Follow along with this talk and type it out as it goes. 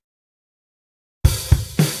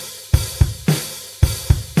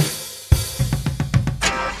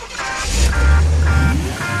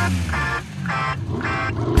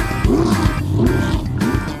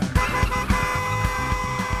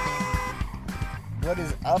What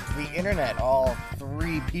is up, the internet? All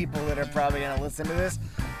three people that are probably going to listen to this.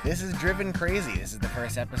 This is Driven Crazy. This is the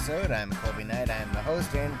first episode. I'm Colby Knight. I'm the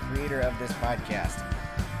host and creator of this podcast.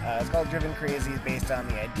 It's called Driven Crazy, based on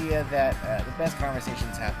the idea that the best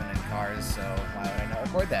conversations happen in cars, so why would I not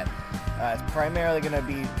record that? It's primarily going to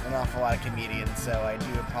be an awful lot of comedians, so I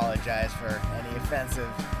do apologize for any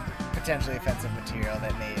potentially offensive material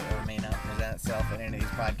that may or may not present itself in any of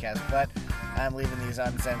these podcasts, but I'm leaving these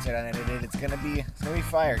uncensored, unedited. It's gonna be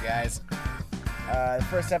fire, guys. The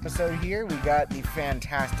first episode here, we got the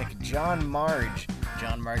fantastic John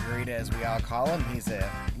Margarita, as we all call him. He's a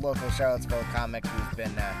local Charlottesville comic who's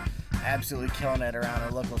been absolutely killing it around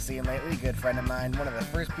the local scene lately. Good friend of mine, one of the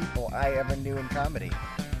first people I ever knew in comedy.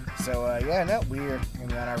 So, we're going to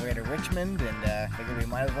be on our way to Richmond, and figured we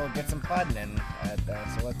might as well get some podding in.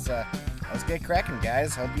 So let's get cracking,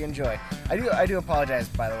 guys. Hope you enjoy. I do apologize,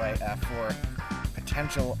 by the way, for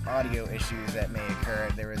potential audio issues that may occur.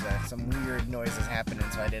 There was some weird noises happening,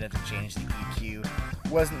 so I did have to change the EQ.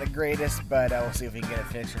 Wasn't the greatest, but we'll see if we can get it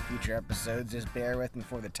fixed for future episodes. Just bear with me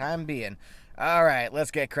for the time being. All right,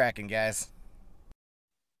 let's get cracking, guys.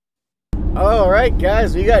 All right,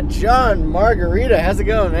 guys, we got John Margarita. How's it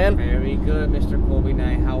going, man? Very good, Mr. Colby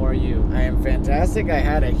Knight. How are you? I am fantastic. I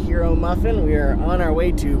had a hero muffin. We are on our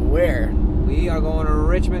way to where? We are going to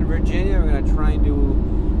Richmond, Virginia. We're going to try and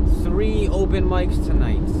do 3 open mics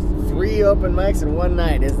tonight. 3 open mics in one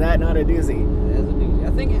night. Is that not a doozy? That's a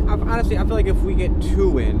doozy. I feel like if we get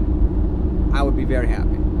 2 in, I would be very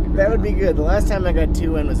happy. That would be good. The last time I got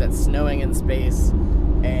 2 in was at Snowing in Space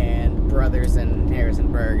and Brothers in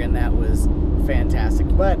Harrisonburg, and that was fantastic.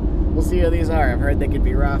 But we'll see how these are. I've heard they could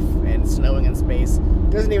be rough, and Snowing in Space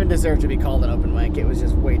doesn't even deserve to be called an open mic. It was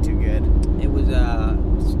just way too good. It was,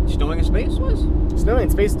 Snowing in Space was? Snowing in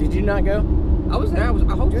Space, did you not go? I was there. I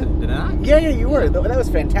hosted. Did I not? Yeah, you were. That was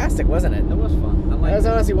fantastic, wasn't it? It was fun. That was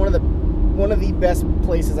honestly one of the best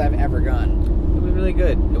places I've ever gone. It was really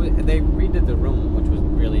good. They redid the room, which was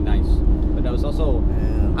really nice. But that was also...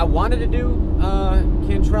 I wanted to do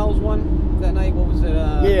Cantrell's one that night. What was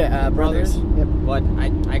it? Brothers. Yep. But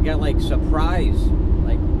I got surprise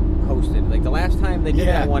hosted. The last time they did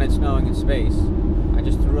that one at Snowing in Space, I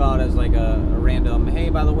just threw out as a random, hey,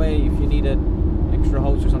 by the way, if you need an extra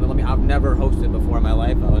host or something, I've never hosted before in my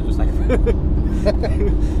life. I was just like,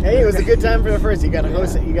 hey, it was a good time for the first. You got to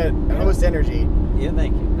host it. You got host energy. Yeah,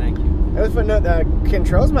 thank you. That was fun. No,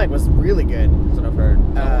 Cantrell's mic was really good. That's what I've heard.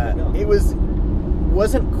 It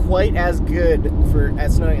wasn't quite as good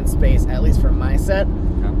as Snowing in Space, at least for my set.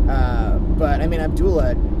 Okay. But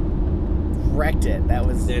Abdullah wrecked it.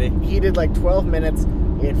 Did he? He did 12 minutes.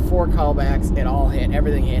 He had 4 callbacks. It all hit.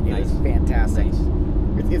 Everything hit. It was fantastic.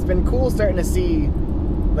 Nice. It's been cool starting to see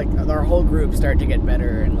our whole group start to get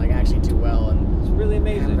better and actually do well, and it's really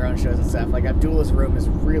amazing. Have their own shows and stuff. Abdullah's room is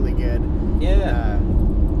really good. Yeah.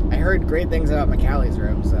 I heard great things about McCallie's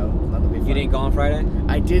room, so that'll be fun. You didn't go on Friday?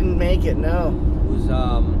 I didn't make it, no. It was,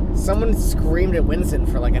 someone screamed at Winston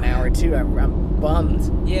for an hour or 2. I'm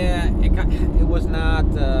bummed. Yeah, it was not,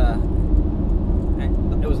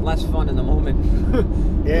 it was less fun in the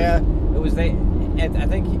moment. Yeah. I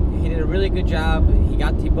think he did a really good job.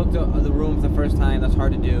 He booked the room for the first time. That's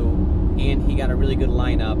hard to do. And he got a really good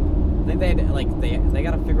lineup. I think they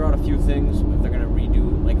got to figure out a few things if they're going to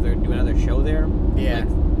redo, they're doing another show there. Yeah.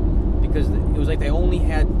 Because it was they only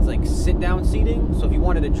had sit down seating, so if you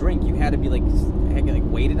wanted a drink, you had to be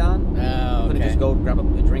waited on. Oh, okay. You couldn't just go grab a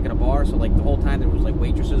drink at a bar. So the whole time there was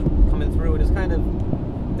waitresses coming through. It is kind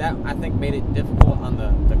of that I think made it difficult on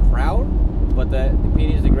the crowd, but the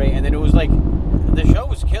comedians did great. And then it was the show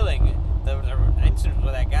was killing. The incident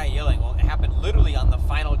with that guy yelling. Well, it happened literally on the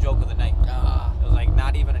final joke of the night. It was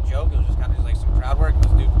not even a joke. It was just kind of some crowd work.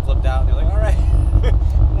 This dude flipped out. And they're all right, good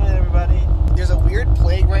night, everybody. There's a weird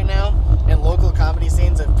plague right now in local comedy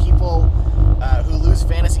scenes of people who lose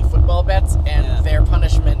fantasy football bets, and their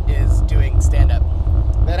punishment is doing stand-up.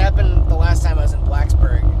 That happened the last time I was in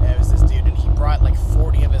Blacksburg. It was this dude, and he brought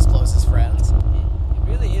 40 of his closest friends. It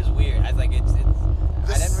really is weird. I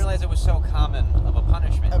didn't realize it was so common of a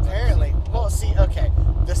punishment. Apparently. Well, see, okay.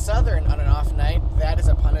 The Southern on an off night, that is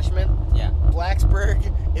a punishment. Yeah.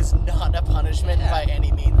 Blacksburg is not a punishment by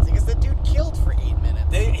any means, because the dude killed for 8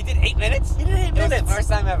 minutes. He did 8 minutes? He did 8 minutes. It was the first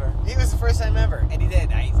time ever. It was the first time ever. And he did.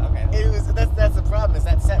 Nice. Okay. That's the problem, is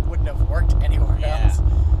that set wouldn't have worked anywhere else.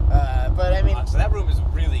 But so that room is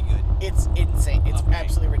really good. It's insane. It's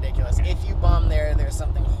absolutely ridiculous. Okay. If you bomb there's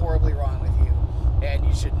something horribly wrong with you, and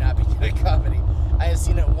you should not be doing comedy. I have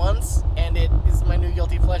seen it once, and it is my new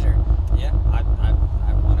guilty pleasure. Yeah, I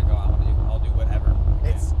want to go. I'll do whatever.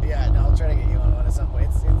 I'll try to get you on one at some point.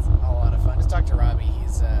 It's a lot of fun. Just talk to Robbie.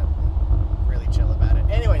 He's really chill about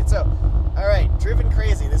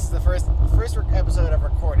first episode I've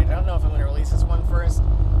recorded. I don't know if I'm going to release this one first.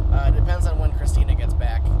 It depends on when Christina gets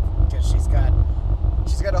back, because she's got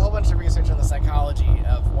a whole bunch of research on the psychology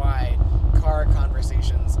of why car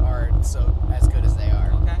conversations are so as good as they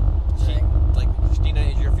are. Okay. Christina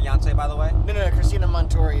is your fiance, by the way? No, Christina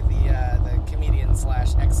Montori, the comedian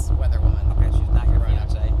 / ex-weather woman. Okay, she's not your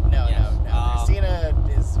fiance. No. Christina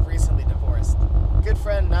is recently divorced. Good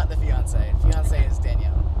friend, not the fiance. Fiance is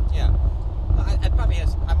Danielle. Yeah. It probably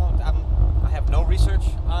has. I have no research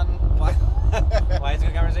on why it's a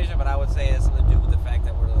good conversation, but I would say it has something to do with the fact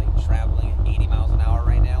that we're like traveling at 80 miles an hour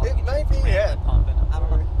right now. It might be, yeah. Pumping. I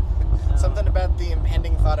don't know. Something about the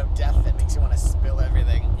impending thought of death that makes you want to spill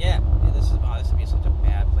everything. Yeah. This would be such a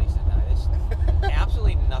bad place to die. There's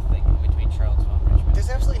absolutely nothing in between Charlottesville and Richmond. There's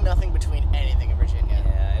absolutely nothing between anything in Virginia.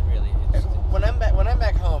 Yeah, it really is. When I'm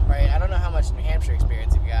back home, right? I don't know how much New Hampshire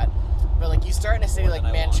experience you've got, but like you start in a city like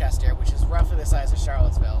Manchester, which is roughly the size of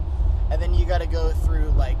Charlottesville, and then you got to go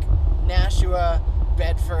through like Nashua,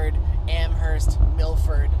 Bedford, Amherst,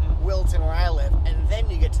 Milford, Wilton, where I live, and then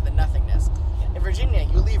you get to the nothingness. In Virginia,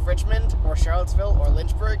 you leave Richmond or Charlottesville or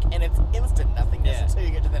Lynchburg, and it's instant nothingness until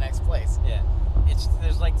you get to the next place. Yeah,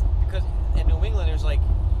 there's like, because in New England, there's like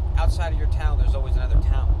outside of your town, there's always another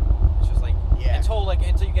town. It's just like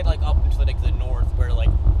until you get like up into like the north, where like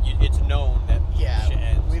it's known that shit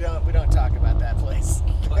ends. we don't talk about that place.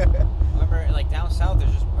 But remember, like down south,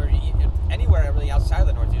 there's just anywhere really outside of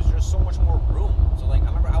the Northeast, there's just so much more room. So like I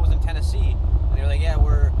remember I was in Tennessee, and they were like,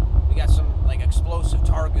 we got some like explosive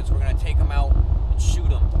targets. We're gonna take them out and shoot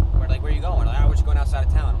them. We're like, where are you going? Like, we're just going outside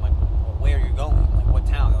of town. I'm like, well, where are you going? Like, what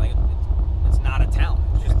town? They're like, it's not a town.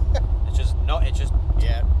 It's just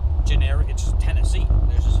generic. It's just Tennessee.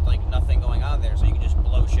 There's just like nothing going on there, so you can just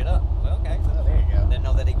blow shit up. Like, okay, there you go. Didn't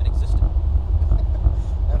know that even existed.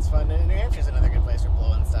 That's fun. New Hampshire's another good place for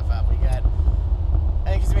blowing stuff up.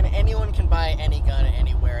 Because anyone can buy any gun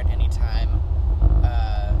anywhere at any time.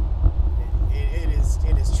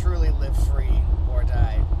 It is truly live free or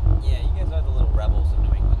die. Yeah, you guys are the little rebels of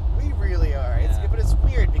New England. We really are. Yeah. But it's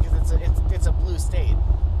weird because it's a blue state.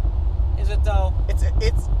 Is it though? It's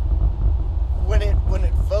when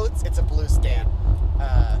it votes, it's a blue state.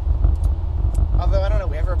 Yeah. Although I don't know,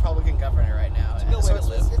 we have a Republican governor right now. It's a good way to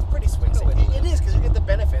live. It's pretty swing state. It is, because you get the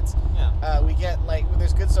benefits. Yeah. We get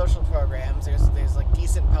there's good social programs. There's like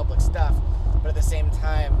decent public stuff, but at the same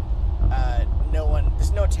time,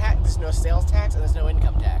 there's no sales tax and there's no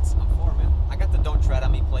income tax. I'm for it, man. I got the "Don't Tread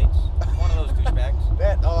on Me" plates. I'm one of those douchebags.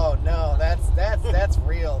 That's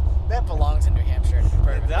real. That belongs in New Hampshire, to be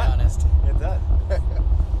perfectly honest. It does.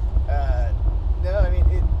 No, I mean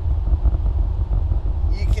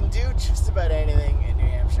you can do just about anything in New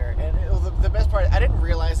Hampshire, and the best part, I didn't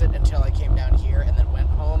realize it until I came down here and then went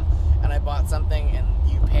home and I bought something, and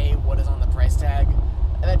you pay what is on the price tag,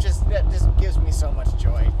 and that just gives me so much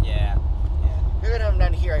joy. Yeah. Every time I'm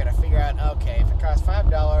down here, I gotta figure out, okay, if it costs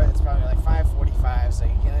 $5, it's probably like $5.45. So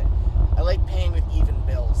I like paying with even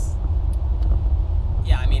bills.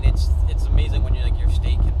 Yeah, I mean it's amazing when your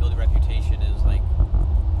state can build a reputation as like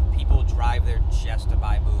people drive there just to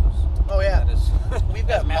buy booze. Oh yeah, that is, we've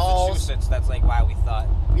got Massachusetts. malls. That's like why we thought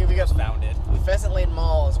we it was founded. Pheasant Lane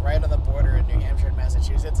Mall is right on the border in New Hampshire and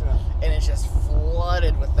Massachusetts, and it's just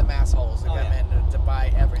flooded with the mass holes who come in to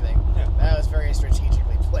buy everything. Yeah. That was very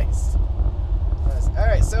strategically placed. All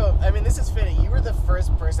right, so I mean, this is fitting. You were the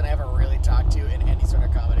first person I ever really talked to in any sort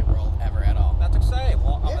of comedy world ever at all. That's exciting.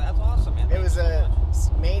 Well, that's awesome, man. It was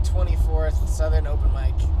May 24th Southern Open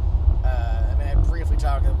mic. I briefly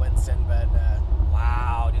talked to Winston, but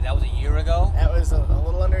wow, dude, that was a year ago. That was a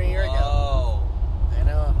little under a year ago. Oh, I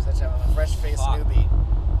know. I'm a fresh-faced newbie.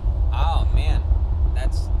 Oh man,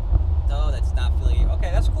 that's not feeling.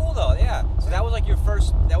 Okay, that's cool though. Yeah. So that was like your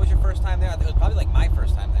first. That was your first time there. It was probably like my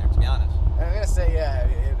first time there, to be honest. I'm gonna say,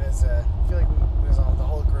 it was. I feel like there's the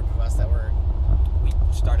whole group of us that were. We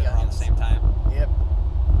started around the same time. Yep.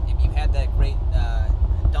 You had that great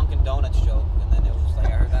Dunkin' Donuts joke, and then it was like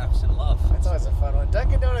I heard that I was in love. That's always a fun one.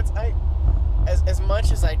 Dunkin' Donuts. As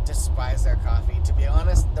much as I despise their coffee, to be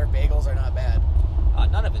honest, their bagels are not bad.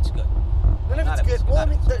 None of it's good. None of it's good. Well, I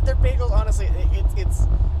mean, their bagels, honestly, it's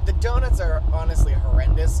the donuts are honestly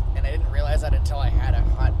horrendous, and I didn't realize that until I had a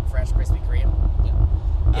hot, fresh Krispy Kreme.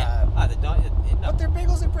 Yeah. But their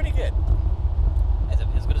bagels are pretty good.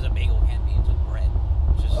 As good as a bagel can be. It's just bread.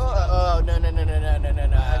 It's just, No.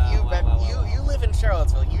 You live in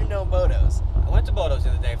Charlottesville. You know Bodo's. I went to Bodo's the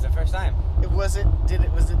other day for the first time.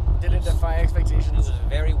 Did it defy expectations? It was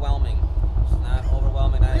very whelming. It was not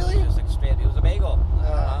overwhelming. Really? It was just like straight. It was a bagel.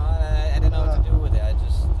 I didn't know what to do with it.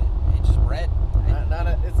 It's just bread.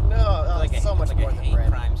 It's so much more than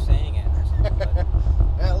bread. Like a hate crime saying it or something.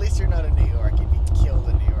 At least you're not in New York. You'd be killed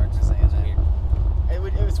in New York for saying that.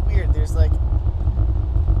 Weird. It was weird. There's like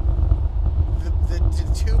the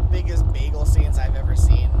two biggest bagel scenes I've ever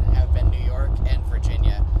seen have been New York and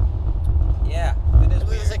Virginia. Yeah, it is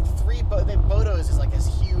weird. There's like Bodo's is like this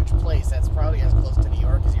huge place that's probably as close to New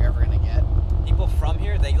York as you're ever gonna get. People from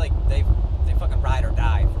here, they fucking ride or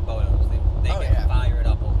die for Bodo's. They get fired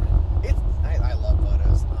up over it. I love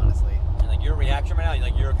Bodo's, honestly. And like your reaction right now,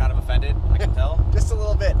 you're kind of offended. I can tell. Just a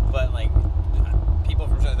little bit. But like people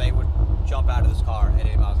from here, they would jump out of this car at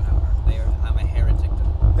 80 miles an hour. I'm a heretic to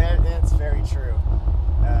them. That's very true.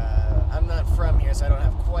 I'm not from here, so I don't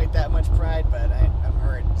have quite that much pride, but I'm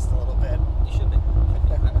hurt just a little bit. You should be.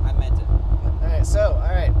 I meant it. All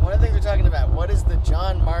right. One of the things we're talking about, what is the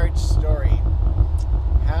John March story?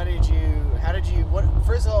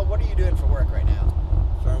 First of all, what are you doing for work right now?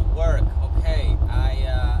 For work, okay.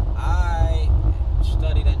 I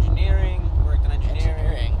studied engineering, worked in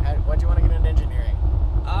engineering. Why do you want to get into engineering?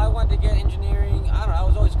 I wanted to get engineering. I don't know. I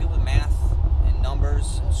was always good with math and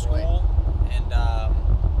numbers in school, and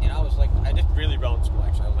I did really well in school.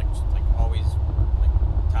 Actually, I was always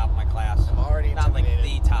top of my class. I'm already not like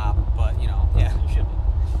the top, but yeah, you should be.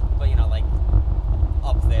 But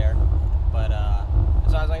up there. But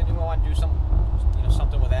so I was like, I want to do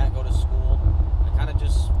something with that. Go to school. I kind of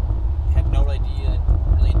just had no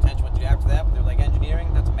really intention what to do after that. But they're like,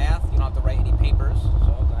 engineering, that's math. You don't have to write any papers.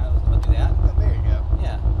 So I was going to do that. Oh, there you go.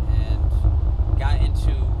 Yeah, and got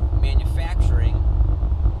into manufacturing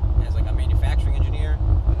as like a manufacturing engineer,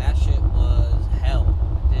 and that shit was hell.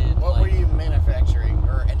 What were you manufacturing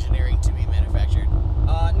or engineering to be manufactured?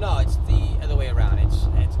 No, it's the other way around. It's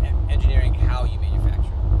engineering how you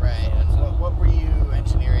manufacture. Right. And what were you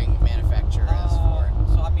engineering manufacture as for?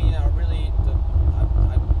 So I mean, I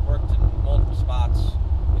worked in multiple spots.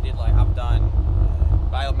 I've done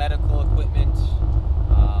biomedical equipment.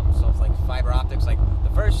 So it's like fiber optics. Like the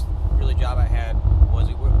first really job I had was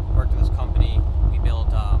we worked in this company. We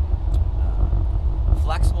built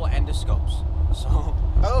flexible endoscopes. So.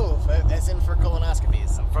 Oh, as in for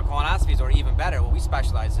colonoscopies. For colonoscopies, or even better, what we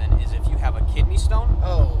specialize in is if you have a kidney stone.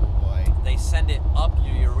 Oh boy. They send it up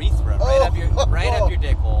your urethra, up your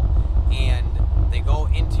dick hole, and they go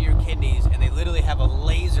into your kidneys, and they literally have a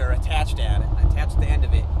laser attached to the end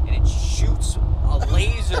of it, and it shoots a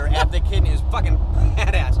laser at the kidney. It's fucking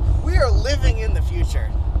badass. We are living in the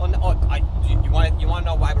future. You want to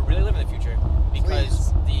know why we really live in the future?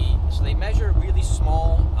 Because they measure really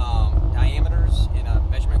small diameters in a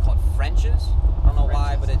measurement called Frenches. I don't know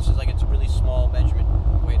why, but it's just it's a really small measurement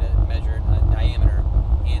way to measure a diameter.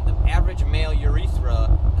 And the average male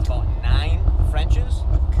urethra is about 9 Frenches.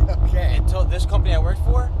 Okay. Until this company I worked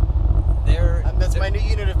for, that's my new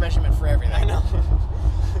unit of measurement for everything. I know.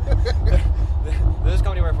 This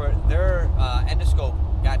company I worked for, their endoscope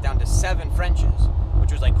got down to 7 Frenches,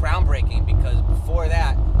 which was groundbreaking because before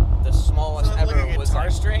that, the smallest ever like a was guitar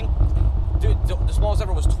string. Dude, the smallest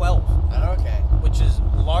ever was 12. Okay. Which is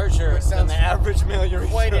larger than the average male urethra.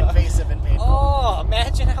 Quite invasive and painful. Oh,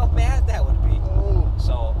 imagine how bad that would be. Oh.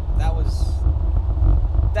 So that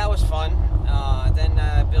was fun. Then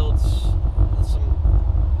I built some,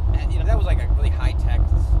 that was a really high tech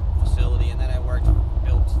facility. And then I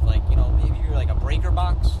built if you're a breaker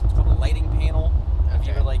box, it's called a lighting panel.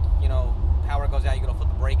 Okay. If you're power goes out, you go to flip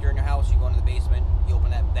the breaker in your house, you go into the basement, you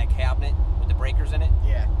open that cabinet with the breakers in it.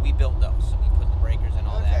 Yeah. We built those, so we put the breakers in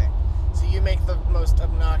all that. So you make the most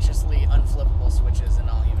obnoxiously unflippable switches in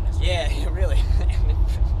all human history. Yeah, really.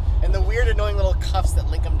 And the weird, annoying little cuffs that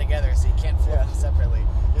link them together so you can't flip them separately.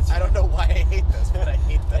 I don't know why I hate those, but I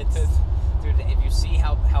hate those. Dude, if you see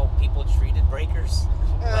how people treated breakers,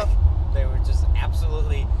 they were just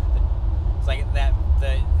absolutely. It's that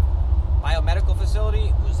the biomedical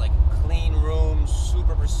facility was clean rooms,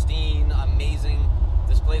 super pristine, amazing.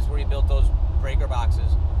 This place where we built those breaker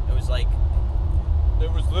boxes, it was there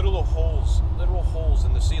was literal holes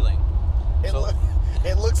in the ceiling.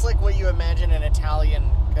 It looks like what you imagine a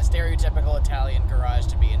stereotypical Italian garage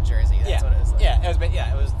to be in Jersey. That's what it was like. Yeah,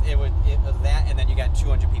 it was that, and then you got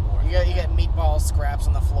 200 people working. You got meatball scraps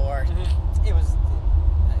on the floor. Mm-hmm. It was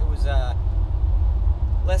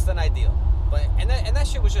less than ideal, but and that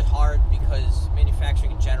shit was just hard because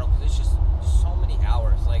manufacturing in general, because it's just so many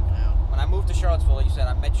hours. When I moved to Charlottesville, you said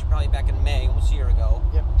I met you probably back in May, almost a year ago.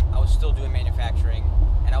 Yep. I was still doing manufacturing,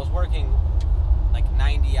 and I was working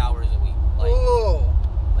 90 hours a week. Ooh.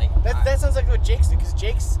 That sounds like what Jake's do, because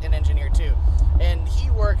Jake's an engineer too, and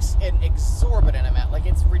he works an exorbitant amount.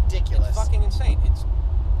 It's ridiculous. It's fucking insane. It's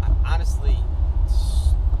honestly,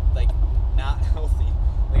 not healthy.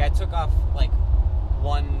 I took off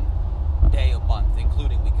 1 day a month,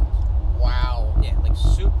 including weekends. Wow. Yeah, like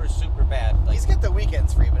super, super bad. Like, he's got the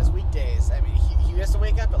weekends free, but his weekdays, I mean, he has to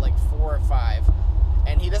wake up at like 4 or 5,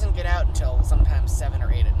 and he doesn't get out until sometimes 7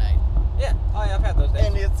 or 8 at night. yeah. Oh, yeah, I've had those days.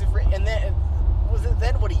 And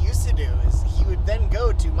then what he used to do is he would then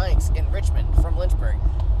go to Mike's in Richmond from Lynchburg.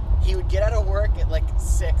 He would get out of work at like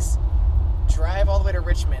 6, drive all the way to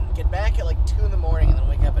Richmond, get back at like 2 in the morning, and then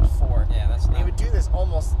wake up at 4. Yeah, that's And not. he would do this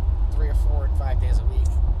almost 3 or 4 and 5 days a week.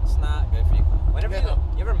 It's not good for you. Whenever No.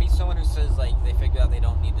 you ever meet someone who says like they figured out they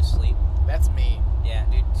don't need to sleep. That's me. Yeah,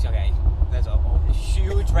 dude. Okay, that's a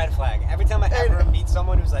huge red flag. Every time I ever meet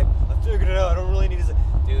someone who's like, I figured it out. I don't really need to sleep.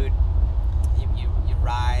 Dude, you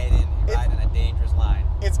ride in a dangerous line.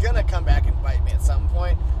 It's gonna come back and bite me at some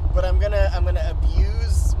point, but I'm gonna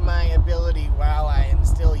abuse my ability while I am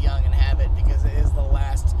still young and have it, because it is the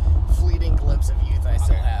last fleeting glimpse of youth I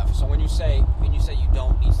still Okay. have. So when you say you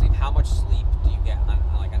don't need sleep, how much sleep do you get on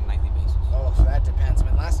like a nightly basis? Oh, that depends. I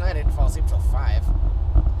mean, last night I didn't fall asleep till 5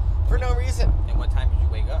 for no reason. And what time did you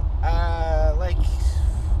wake up? Like,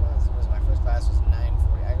 what was my first class was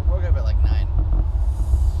 9:40. I woke up at like 9.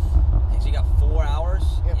 Okay, so you got 4 hours?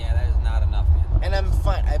 Yep. Yeah, that is not enough, man. And I'm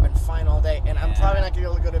fine. I've been fine all day, and I'm Yeah. probably not gonna be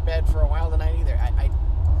able to go to bed for a while tonight either.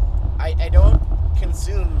 I don't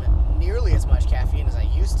consume nearly as much caffeine as I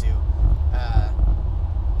used to.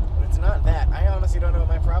 But it's not that. I honestly don't know what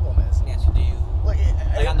my problem is. Yeah, so do you Like,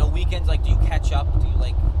 like on the weekends? Like, do you catch up? Do you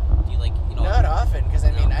like you know? not often, because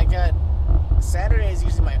I mean, No. I got Saturday is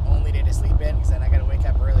usually my only day to sleep in, because then I gotta wake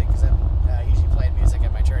up early, because I'm usually playing music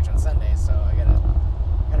at my church on Sundays, so I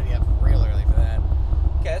gotta be up real early for that.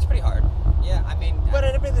 Okay, that's pretty hard. Yeah, I mean. But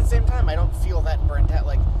at the same time, I don't feel that burnt out.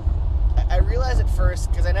 Like, I realized at first,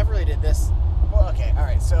 because I never really did this. Well, okay, all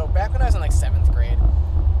right. So back when I was in like 7th grade,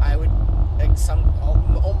 I would like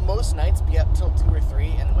most nights be up till 2 or 3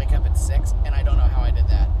 and then wake up at 6, and I don't know how I did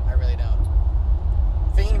that. I really don't.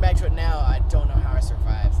 Thinking back to it now, I don't know how I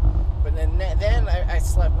survived. But then I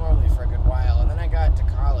slept normally for a good while, and then I got to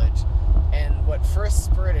college, and what first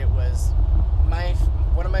spurred it was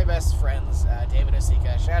one of my best friends, David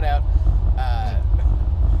Osika, shout out.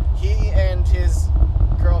 He and his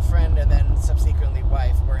girlfriend and then subsequently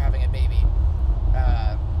wife were having a baby.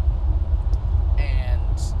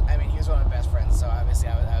 And I mean, he was one of my best friends, so obviously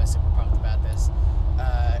I was super pumped about this.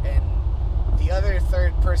 And the other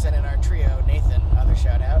third person in our trio, Nathan, other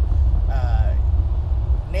shout out,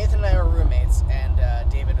 Nathan and I were roommates, and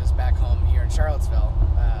David was back home here in Charlottesville.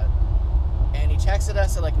 And he texted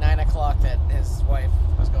us at like 9 o'clock that his wife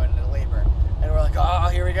was going into labor. And we're like, oh,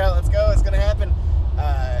 here we go, let's go, it's gonna happen.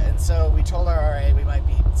 And so we told our RA we might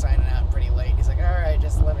be signing out pretty late. He's like, all right,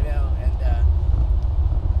 just let me know. And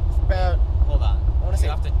about, Hold on. I wanna You say-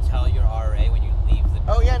 have to tell your RA when you leave the.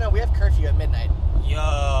 oh yeah, no, we have curfew at midnight.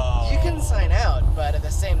 Yo. You can sign out, but at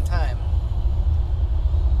the same time,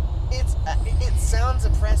 it sounds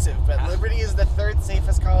oppressive, but Liberty is the 3rd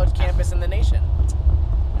safest college campus in the nation.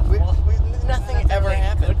 Nothing That's a ever really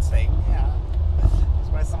happened. Good thing, yeah. That's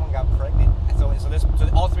why someone got pregnant. So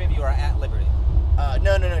all 3 of you are at Liberty.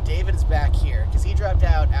 No. David is back here because he dropped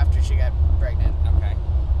out after she got pregnant. Okay.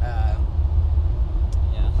 Yeah.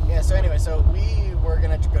 Yeah. So anyway, so we were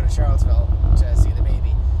gonna go to Charlottesville to see the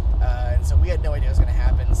baby, and so we had no idea what was gonna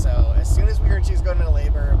happen. So as soon as we heard she was going into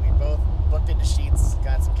labor, we both booked into Sheets,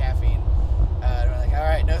 got some caffeine, and we're like, all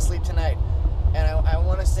right, no sleep tonight. And I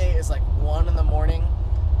want to say it's like 1 in the morning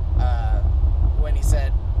when he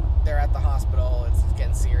said they're at the hospital. It's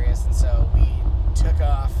getting serious, and so we took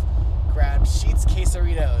off, grabbed Sheets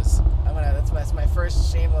Quesaritos. That's my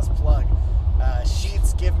first shameless plug.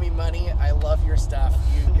 Sheets, give me money. I love your stuff.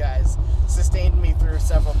 You guys sustained me through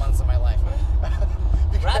several months of my life.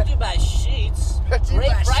 Brought to you by Sheets. Brought to you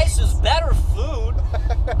Great by prices, Sheetz. better food.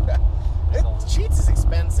 Sheets is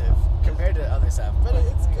expensive compared to other stuff, but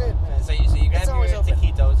it's good. So you grab It's always your open.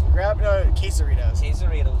 taquitos, Grab Quesaritos.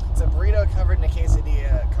 quesadillas. It's a burrito covered in a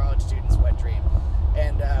quesadilla, college student's wet dream.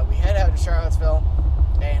 And we head out to Charlottesville,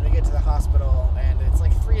 and we get to the hospital, and it's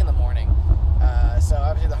like 3 in the morning. So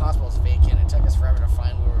obviously the hospital's vacant. It took us forever to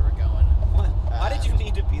find where we were going. Why did you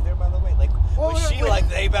need to be there, by the way? Like, Well, was she we- like,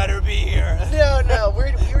 they better be here? No,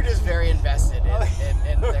 we were just very invested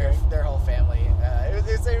in Okay. their whole family.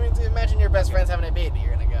 Imagine your best friend's having a baby,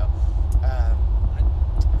 you're gonna go.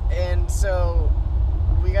 And so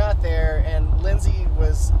we got there, and Lindsay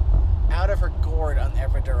was out of her gourd on the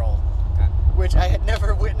epidural, Okay. which I had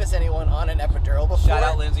never witnessed anyone on an epidural before. Shout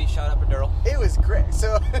out Lindsay, shout out Epidural. It was great.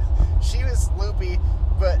 So she was loopy,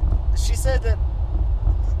 but she said that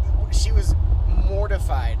she was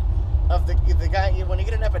mortified of the guy. When you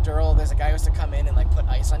get an epidural, there's a guy who has to come in and like put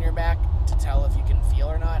ice on your back to tell if you can feel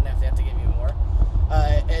or not, and if they have to give you more.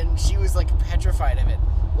 and she was like petrified of it,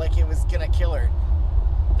 like it was gonna kill her.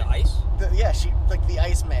 The ice? She like the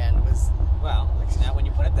Iceman was. Well, now when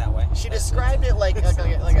you put it that way, she described it like an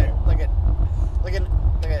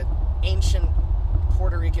ancient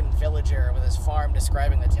Puerto Rican villager with his farm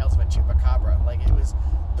describing the tales of a chupacabra. Like it was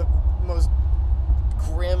the most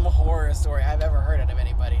grim horror story I've ever heard out of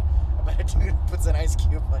anybody about a dude who puts an ice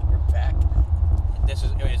cube on your back. This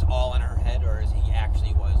is all in her head, or is he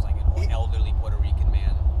actually was like an elderly Puerto Rican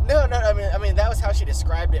man? No. I mean that was how she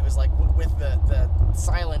described it. It was like with the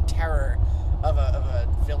silent terror of a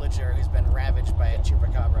villager who's been ravaged by a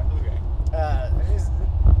chupacabra. Okay.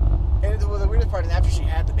 And the weirdest part is after she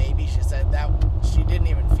had the baby, she said that she didn't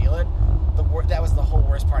even feel it. That was the whole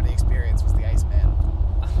worst part of the experience was the Iceman.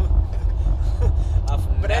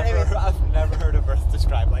 I've never heard a birth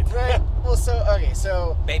described like that. Right. Well,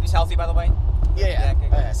 so baby's healthy, by the way. Yeah.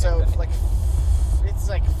 So like it's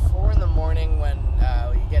like 4 a.m. when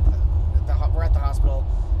you get we're at the hospital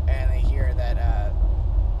and they hear that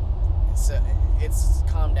it's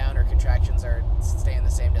calmed down. Her contractions are staying the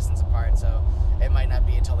same distance apart, so it might not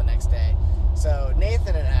be until the next day. So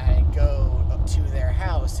Nathan and I go to their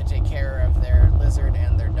house to take care of their lizard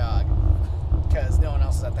and their dog because no one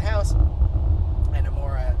else is at the house. And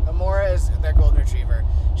Amora is their golden retriever.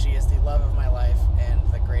 She is the love of my life and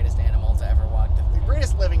the greatest animal to ever walk, the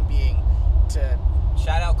greatest living being to...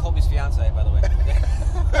 Shout out Colby's fiance, by the way.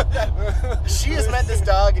 She has met this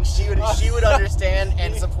dog, and she would understand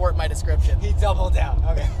and support my description. He doubled down.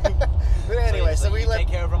 Okay. But anyway, so we take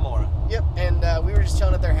care of Amora. Yep, and we were just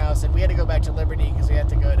chilling at their house, and we had to go back to Liberty because we had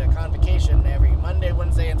to go to convocation every Monday,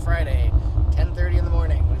 Wednesday, and Friday, 10:30 in the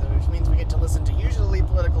morning, which means we get to listen to usually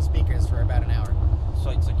political speakers for about an hour.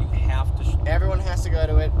 So it's like you have to. Everyone has to go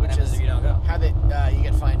to it, which is if you don't go. How you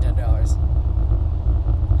get fined $10.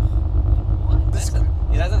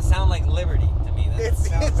 It doesn't sound like liberty to me. That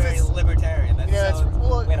sounds very libertarian. That sounds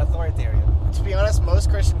authoritarian. To be honest, most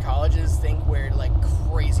Christian colleges think we're like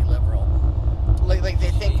crazy liberal. Like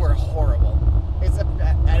they think we're horrible. It's a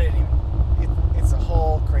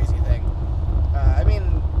whole crazy thing. I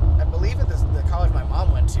mean, I believe at the college my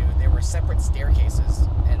mom went to, there were separate staircases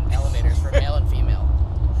and elevators for male and female.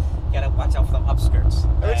 You gotta watch out for them upskirts.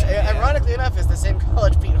 Which, ironically enough, is the same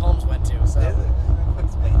college Pete Holmes went to. So.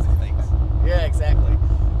 Explains things. Yeah, exactly.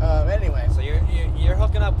 Anyway. So you're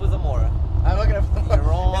hooking up with Amora. I'm hooking up with Amora. You're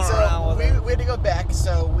rolling around with her. We had to go back,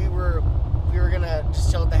 so we were gonna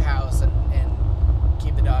just chill at the house and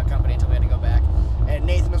keep the dog company until we had to go back. And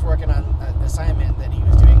Nathan was working on an assignment that he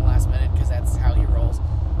was doing last minute because that's how he rolls.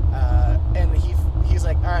 And he's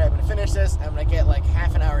like, all right, I'm gonna finish this. I'm gonna get like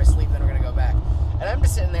half an hour of sleep, then we're gonna go back. And I'm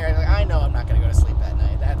just sitting there, like, I know I'm not gonna go to sleep that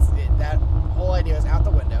night. That's it. That whole idea is out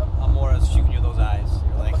the window. Amora's shooting you those eyes.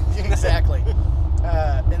 You're like, exactly.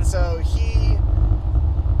 And so he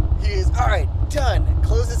is all right, done.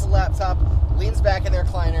 Closes the laptop, leans back in the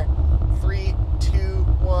recliner. 3, 2,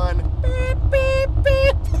 1. Beep beep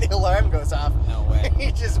beep. The alarm goes off. No way.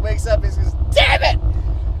 He just wakes up and says, "Damn it!"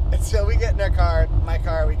 And so we get in my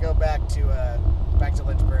car. We go back to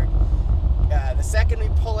Lynchburg. The second we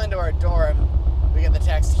pull into our dorm, we get the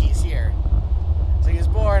text, "He's here." So he was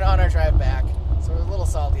born on our drive back. So we're a little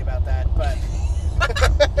salty about that, but.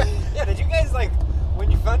 Yeah, did you guys, like,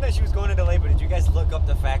 when you found out she was going into labor, did you guys look up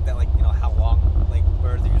the fact that, like, you know, how long, like,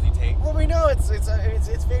 birth usually take? Well, we know it's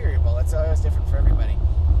variable. It's always different for everybody.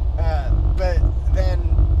 But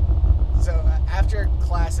then, so after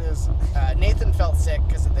classes, Nathan felt sick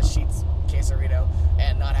because of the Sheetz quesarito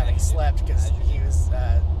and not having slept because he was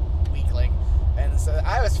weakling. And so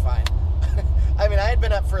I was fine. I mean, I had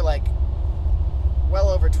been up for, like, well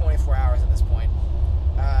over 24 hours at this point.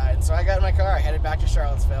 And so I got in my car, I headed back to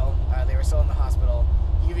Charlottesville. They were still in the hospital.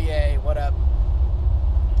 UVA, what up?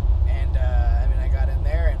 And, I got in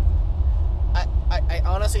there, and I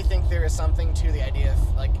honestly think there is something to the idea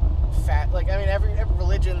of, like, every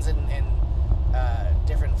religions and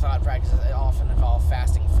different thought practices often involve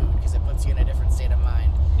fasting food because it puts you in a different state of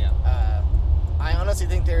mind. Yeah. I honestly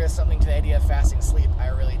think there is something to the idea of fasting sleep. I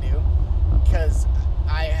really do. Because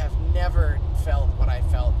I have never felt what I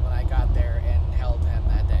felt when I got there and held him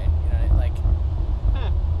that day. You know, like,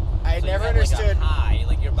 I so never you had, understood. Like, a high,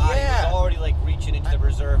 like your body was already like reaching into the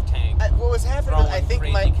reserve tank. What was happening was I think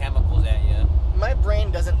crazy chemicals at you. My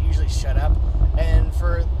brain doesn't usually shut up, and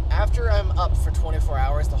after I'm up for 24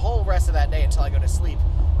 hours, the whole rest of that day until I go to sleep,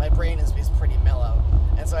 my brain is pretty mellow,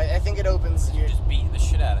 and so I think it opens. You're just beating the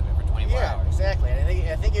shit out of it for 24 hours. Yeah, exactly. And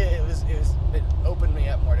I think it opened me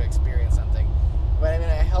up more to experience something. But I mean,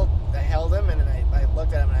 I held him, and I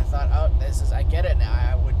looked at him, and I thought, oh, I get it now.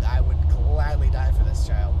 I would gladly die for this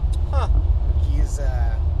child. Huh. He's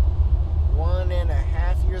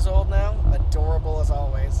 1.5 years old now. Adorable as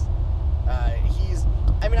always.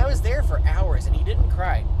 I was there for hours and he didn't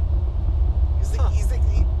cry.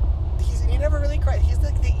 He never really cried. He's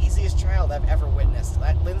like the easiest child I've ever witnessed.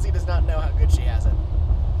 Lindsay does not know how good she has it.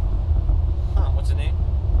 What's the name?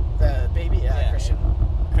 The baby, Christian.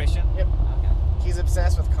 Christian? Yep. Okay. He's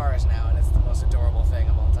obsessed with cars now, and it's the most adorable thing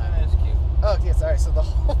of all time. That's cute. Oh, okay, sorry. So the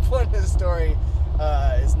whole point of the story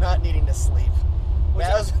is not needing to sleep.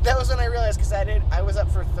 That was when I realized, because I was up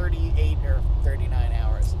for 38 or 39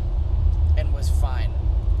 hours, and was fine.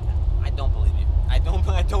 I don't believe you. I don't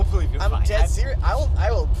believe you're fine. I'm dead serious. I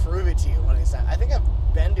will prove it to you one of these times. I think I've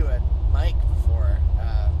been to a mic before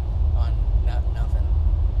on nothing.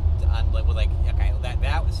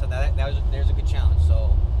 There's a good challenge.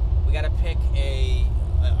 So we got to pick a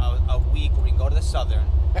week where we can go to the Southern,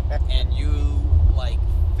 and you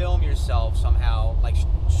film yourself somehow,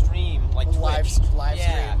 stream live Twitch. stream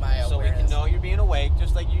my so awareness. we can know you're being awake,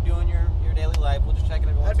 just like you do in your daily life. We'll just check it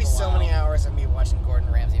every once That'd be in a so while. many hours of me watching Gordon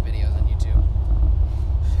Ramsay videos on YouTube.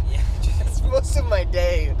 Yeah, It's most of my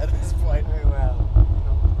day at this point. very well.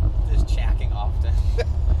 Just chacking off the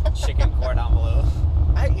chicken cordon bleu.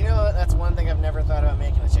 That's one thing I've never thought about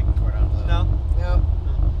making, a chicken cordon bleu. No.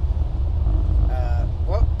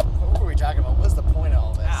 What were we talking about? What's the point of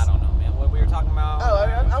all this? I don't know, man. What we were talking about? Oh,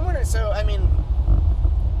 I'm wondering. So,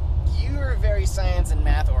 you're very science and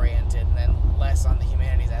math oriented, and then less on the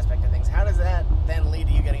humanities aspect of things. How does that then lead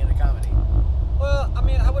to you getting into comedy? Well,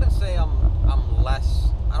 I wouldn't say I'm less.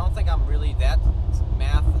 I don't think I'm really that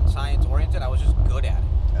math and science oriented. I was just good at it.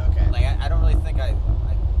 Okay. I don't really think I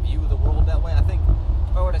view the world that way. I think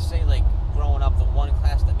if I were to say growing up, the one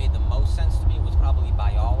class that made the most sense to me was probably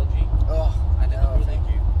biology. Oh, I didn't really. Thank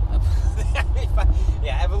you.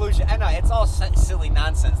 Yeah, evolution. I know it's all silly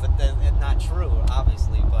nonsense that's not true,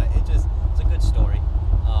 obviously, but it's a good story.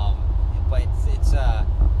 But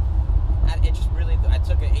it just really. I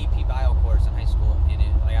took an AP bio course in high school, and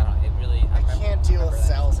I can't deal with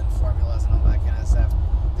cells and formulas and all that kind of stuff.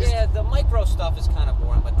 Yeah, the micro stuff is kind of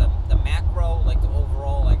boring, but the macro, the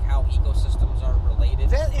overall, how ecosystems are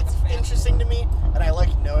related. It's interesting to me, and I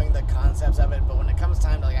like knowing the concepts of it. But when it comes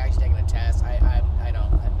time to actually taking a test, I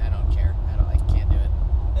don't care. I can't do it.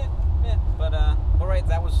 Yeah. But right,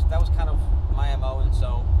 that was kind of my MO,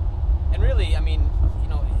 and really,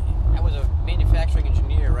 I was a manufacturing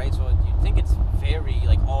engineer, right? So you'd think it's very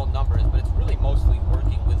all numbers, but it's really mostly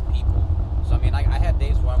working with people. So I had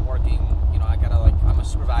days where I'm working, I'm a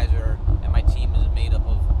supervisor, and my team is made up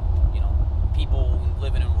of people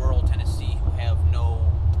living in rural Tennessee who have no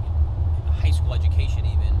high school education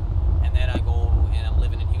even, and then I go and I'm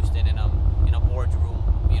living in Houston and I'm in a boardroom,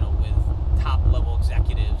 with top level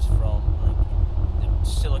executives from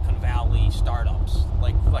Silicon Valley startups,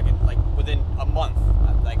 within a month,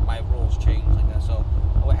 my roles changed like that. So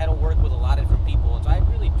I had to work with a lot of different people, and so I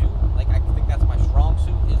really do I think that's my strong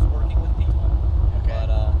suit is working with people. Okay.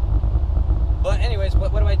 But anyways,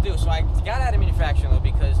 what do I do? So I got out of manufacturing though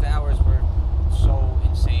because the hours were so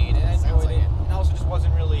insane, and I enjoyed it. And I also just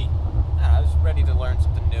wasn't really. I was ready to learn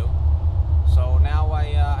something new. So now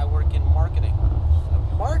I work in marketing.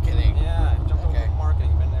 Marketing? Yeah, I jumped over to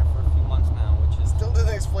marketing. Been there for a few months now, which is Still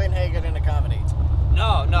doesn't explain how you got into comedy.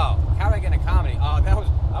 No. How did I get into comedy?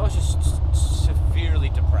 I was just severely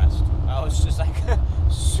depressed. I was just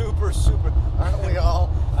super. Aren't we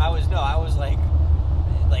all? I was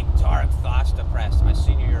dark thoughts, depressed. My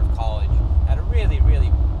senior year of college, had a really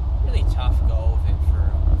tough go of it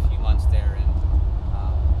for a few months there, and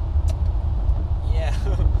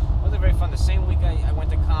it wasn't very fun. The same week I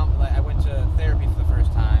went to therapy for the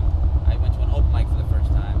first time. I went to an open mic for the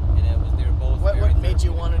first time, and they were both. What made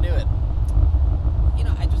you want to do it?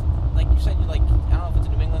 I just you said I don't know if it's a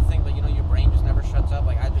New England thing, but your brain just never shuts up.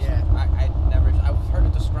 I've heard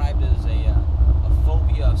it described as a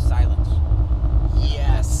phobia of silence.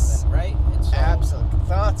 Yes. Right? And so, Absolutely.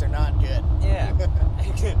 Thoughts are not good. Yeah.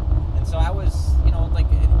 And so I was,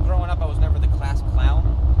 growing up, I was never the class clown.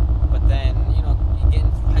 But then,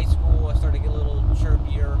 getting through high school, I started to get a little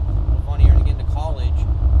chirpier, a little funnier, and getting to college,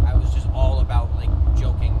 I was just all about,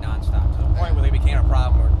 joking nonstop to the point where they became a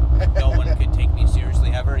problem where no one could take me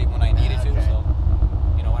seriously ever, even when I needed to. So,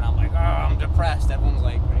 when I'm I'm depressed, everyone's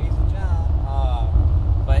like, crazy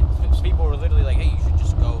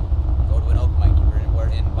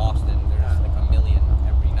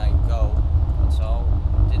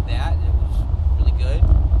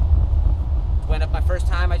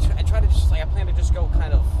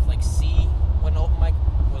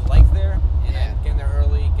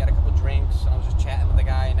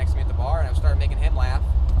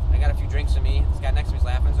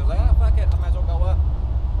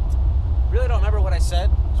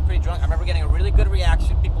drunk. I remember getting a really good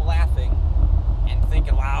reaction, people laughing, and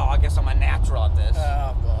thinking, wow, I guess I'm a natural at this.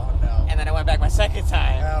 Oh, no. And then I went back my second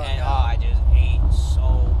time, and I just ate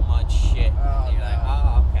so much shit. Oh, and you're like,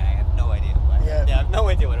 oh, okay, I have no idea what. Yeah. I have no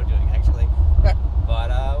idea what I'm doing actually. But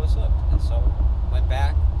I was hooked, and so went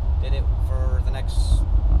back, did it for the next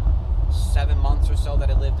 7 months or so that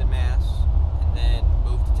I lived in Mass, and then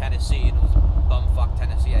moved to Tennessee, and it was bumfuck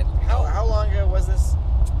Tennessee. How long ago was this?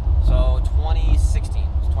 So 2016. It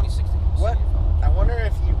was 2016. What? I wonder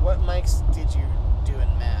what mics did you do in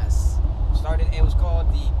Mass? It was called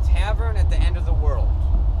the Tavern at the End of the World.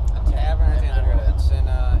 A Tavern at the End of the World. It's in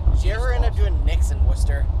Did you ever end up doing Nick's in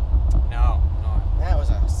Worcester? No. That was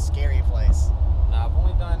a scary place. No, I've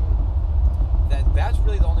only done that. That's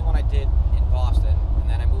really the only one I did in Boston, and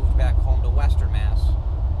then I moved back home to Western Mass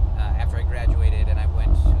after I graduated, and I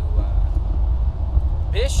went to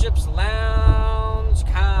Bishop's Lounge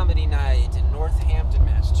Comedy Night in Northampton,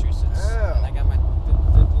 Massachusetts. Oh. And I got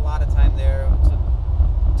did a lot of time there. It's a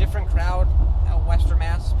different crowd at Western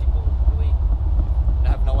Mass. People really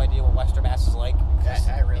have no idea what Western Mass is like.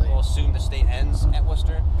 I really people assume the state ends at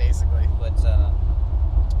Worcester, basically. but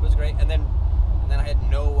it was great. And then I had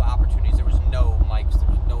no opportunities. There was no mics. There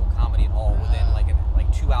was no comedy at all within like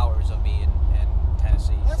 2 hours of me in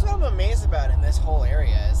Tennessee. That's what I'm amazed about in this whole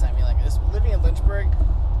area. Is living in Lynchburg.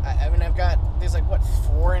 There's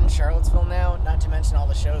 4 in Charlottesville now. Not to mention all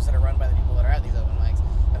the shows that are run by the people that are at these open mics.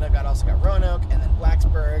 And I've also got Roanoke, and then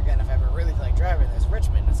Blacksburg, and if I ever really feel like driving, there's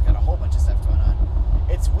Richmond. It's got a whole bunch of stuff going on.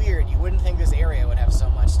 It's weird. You wouldn't think this area would have so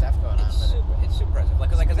much stuff going on. It's super impressive.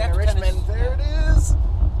 Because after Richmond, Tennessee, there it is.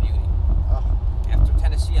 Beauty. Oh. After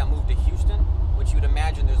Tennessee, I moved to Houston, which you would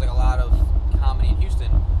imagine there's a lot of comedy in Houston,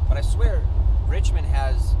 but I swear Richmond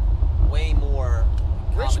has way more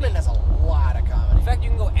comedy. Richmond has a lot of comedy. In fact, you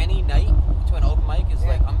can go any night to an open mic. It's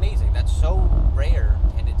amazing. That's so rare,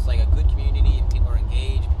 and it's a good community, and people are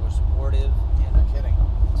engaged, people are supportive. Yeah, no kidding.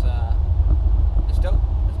 It's dope.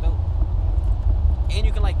 It's dope. And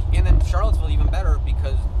you can and then Charlottesville even better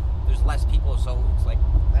because there's less people, so it's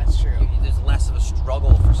that's true. There's less of a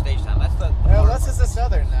struggle for stage time. That's the less is the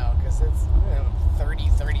Southern now because it's 30,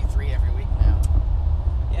 33 every week now.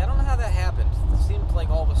 Yeah, I don't know how that happened. It seemed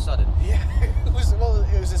all of a sudden. Yeah, it was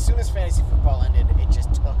as soon as fantasy football ended, it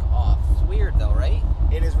just took off. It's weird though, right?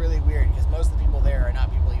 It is really weird because most of the people there are not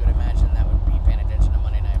people you would imagine that would be paying attention to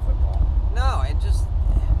Monday Night Football. No,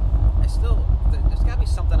 there's got to be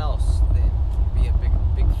something else that would be a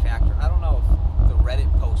big factor. I don't know if the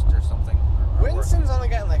Reddit post or something. Winston's only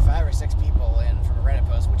gotten 5 or 6 people in from a Reddit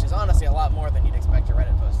post, which is honestly a lot more than you'd expect a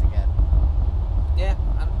Reddit post to get. Yeah,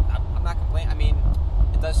 I'm not complaining. I mean,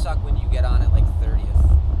 it does suck when you get on at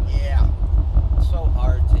 30th. Yeah. It's so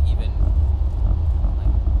hard to even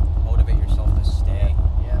motivate yourself to stay.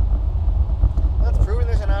 Yeah. Well, it's proven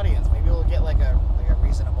there's an audience. Maybe we'll get a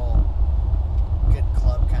reasonable, good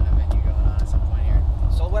club kind of venue going on at some point here.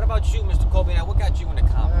 So what about you, Mr. Colby? Now, what got you into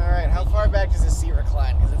comedy? All right. How far back does this seat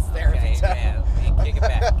recline? Because it's there every time. Yeah. Kick it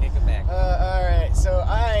back. Kick it back. All right. So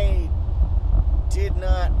I did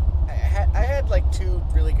not. I had 2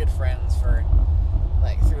 really good friends for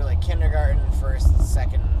through kindergarten, 1st,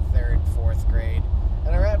 2nd, 3rd, 4th grade,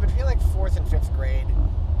 and around between 4th and 5th grade,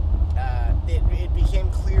 it became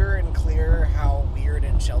clearer and clearer how weird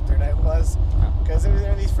and sheltered I was. Because there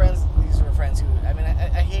were these friends. These were friends who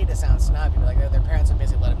I hate to sound snobby, but their parents would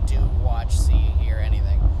basically let them do, watch, see, hear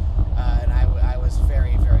anything, and I was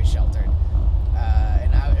very, very sheltered,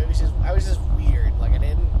 and I was just weird. I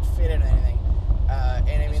didn't fit into anything.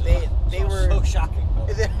 And I mean, they were so shocking.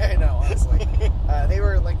 I know, honestly. They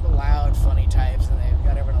were the loud, funny types, and they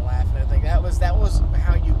got everyone to laugh. And I think that was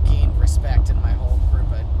how you gained respect in my whole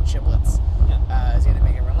group of chiblets. Yeah. Is you had to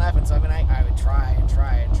make everyone laugh. And so I would try and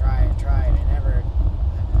try and try and try, and I never.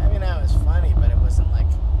 I mean, I was funny, but it wasn't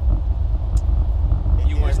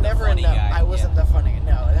You weren't was the never funny enough. guy. I wasn't the funny.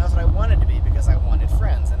 No, and that was what I wanted to be because I wanted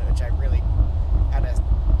friends, and which I really had a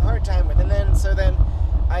hard time with. And then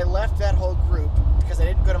I left that whole group because I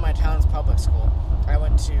didn't go to my town's public school. I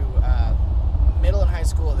went to middle and high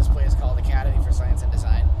school at this place called Academy for Science and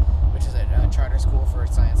Design, which is a charter school for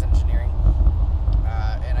science and engineering.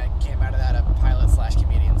 And I came out of that a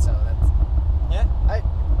pilot/comedian, so that's... Yeah?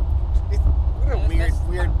 What a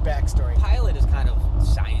weird backstory. Pilot is kind of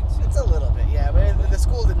science. It's a little bit, yeah, but the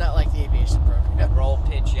school did not like the aviation program. Roll,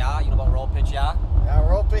 pitch, yaw. You know about roll, pitch, yaw?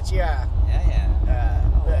 Roll, pitch, yeah. Yeah.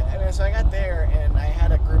 So I got there, and I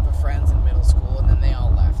had a group of friends in middle school, and then they all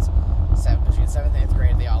left. Between 7th and 8th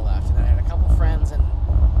grade, they all left. And then I had a couple friends in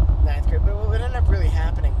 9th grade. But what ended up really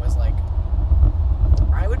happening was,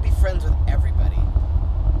 I would be friends with everybody,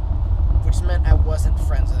 which meant I wasn't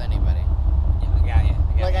friends with anybody.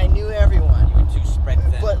 Yeah. I knew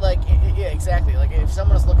exactly. Like, if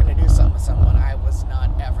someone was looking to do something with someone, I was not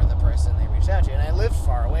ever the person they reached out to. And I lived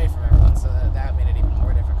far away from everyone, so that made it even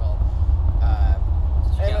more difficult.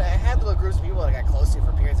 And I had little groups of people that I got close to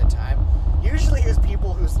for periods of time. Usually it was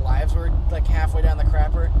people whose lives were, like, halfway down the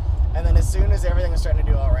crapper. And then as soon as everything was starting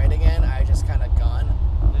to do all right again, I just kind of gone.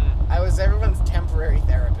 I was everyone's temporary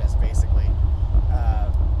therapist, basically.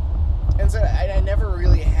 And so I never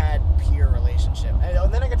really had peer relationship.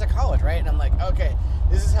 And then I get to college, right? And I'm like, okay,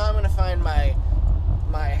 this is how I'm going to find my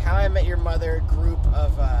How I Met Your Mother group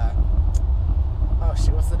of, oh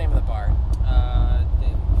shit, what's the name of the bar?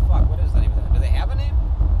 What is the name of that? Do they have a name?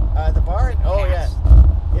 The bar? Oh, yeah.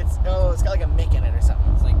 It's got like a Mick in it or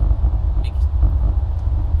something. It's like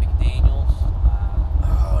McDaniels.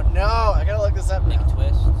 Oh, no, I gotta look this up now.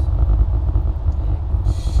 McTwist.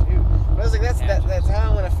 Shoot. But I was like, that's how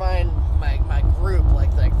I'm gonna find my group,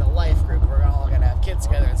 like the life group. We're all gonna have kids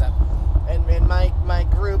together and stuff. And in my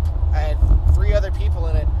group, I had 3 other people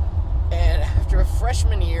in it. And after a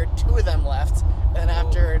freshman year, 2 of them left. And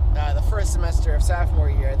after the first semester of sophomore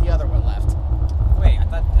year, the other one left. Wait, I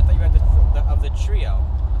thought you had the trio.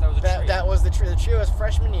 I thought it was a trio. That was the trio. The trio was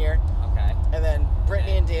freshman year. Okay. And then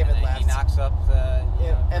Brittany and David left. He knocks up the.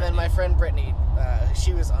 And then my friend Brittany,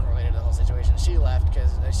 she was unrelated to the whole situation. She left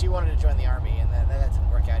because she wanted to join the army, and that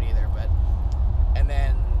didn't work out either. And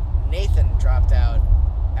then Nathan dropped out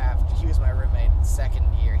after he was my roommate second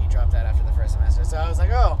year. He dropped out after the first semester. So I was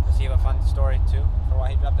like, oh. Does he have a fun story too for why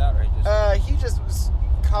he dropped out, or he just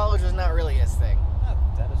college was not really his thing.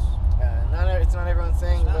 That is. It's not everyone's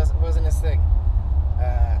thing. It wasn't his thing.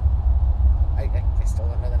 I still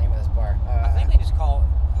don't know the name of this bar. I think they just call.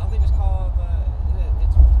 Don't they just call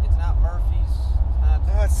it's not Murphy's. It's not.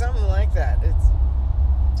 Oh, it's something like that. It's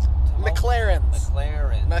McLaren's.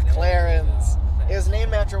 McLaren's. Okay. It was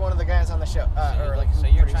named after one of the guys on the show. So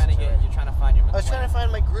you're trying to find your McLaren. I was trying to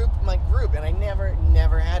find my group, and I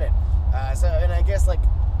never had it. And I guess like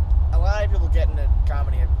a lot of people get into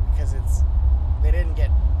comedy because they didn't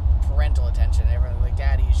get parental attention. Everyone like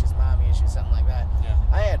daddy issues, mommy issues, something like that. Yeah.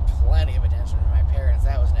 I had plenty of attention from my parents.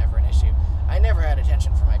 That was never an issue. I never had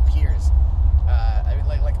attention from my peers.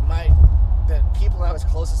 The people I was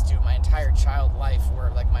closest to my entire child life were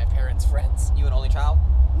like my parents' friends. You an only child?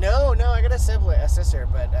 No, I got a sister,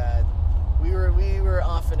 but we were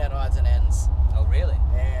often at odds and ends. Oh, really?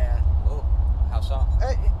 Yeah. Oh, how so?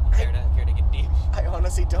 Care to get deep? I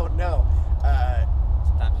honestly don't know.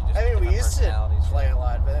 Sometimes you just. We used to play a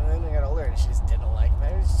lot, but then we got older, and she just didn't like me.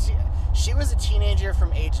 She was a teenager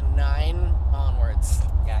from age 9 onwards.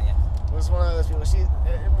 Got ya. Was one of those people.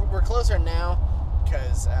 We're closer now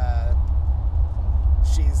because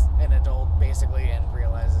she's an adult basically and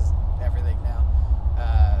realizes everything now.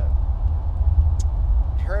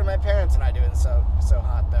 Her and my parents are not doing so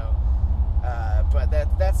hot though. But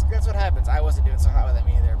that's what happens. I wasn't doing so hot with them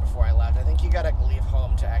either before I left. I think you gotta leave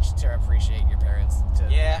home to appreciate your parents to the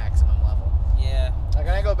maximum level. Yeah. Like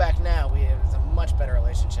when I go back now, it was a much better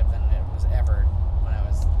relationship than it was ever when I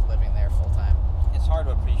was living there full time. It's hard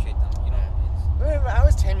to appreciate them, you know. I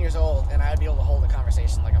was 10 years old and I'd be able to hold a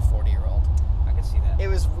conversation like a 40-year-old. I could see that. It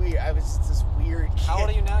was weird. I was this weird kid. How old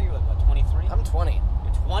are you now? You're like, what, 23? I'm 20.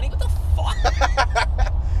 You're 20? What the fuck?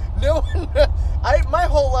 No one. My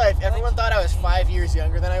whole life, everyone thought I was 5 years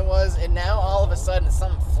younger than I was, and now all of a sudden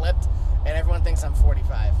something flipped, and everyone thinks I'm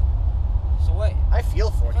 45. So wait. I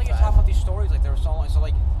feel 45. I feel like you're talking about these stories like they were so long. So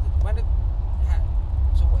like, when did?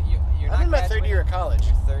 So what? You're not. I'm in my third year of college.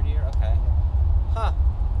 Your third year, okay. Huh.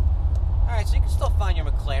 All right, so you can still find your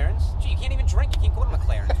McLarens. Gee, you can't even drink. You can't go to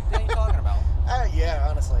McLaren's. What are you talking about? Yeah,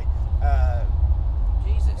 honestly.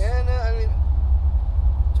 Jesus. Yeah, no, I mean.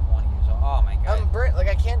 20 years old. Oh my God.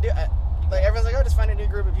 I can't do. Like everyone's like, oh, just find a new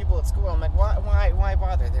group of people at school. I'm like, why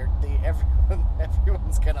bother?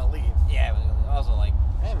 Everyone's gonna leave. Yeah, but also like,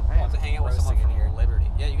 I want to hang out with someone from here. Liberty.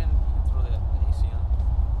 Yeah, you can throw the AC on.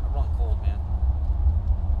 I'm running cold, man.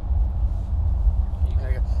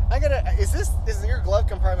 I gotta. Is your glove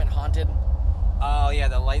compartment haunted? Oh yeah,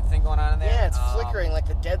 the light thing going on in there. Yeah, it's flickering like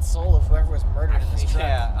the dead soul of whoever was murdered in this truck.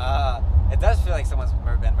 Yeah, it does feel like someone's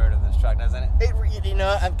been murdered in this truck, doesn't it?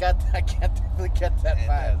 I can't definitely get that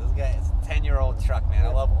vibe. This guy, it's a 10-year-old truck, man. I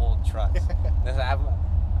love old trucks. When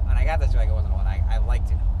I got this truck, it wasn't one. I liked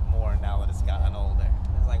it more now that it's gotten older.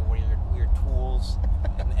 It's like weird tools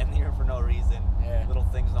and here for no reason. Yeah. Little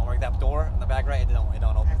things don't work. That door in the back right, it don't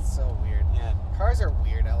open. That's so weird. Yeah. Cars are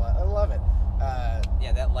weird. I love it.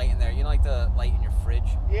 Yeah, that light in there. You know, like the light in your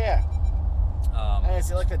fridge. Yeah. And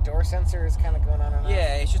is it like the door sensor is kind of going on and off?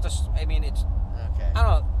 Yeah, it's just it's. Okay. I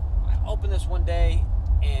don't know. I opened this one day,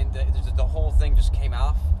 and the whole thing just came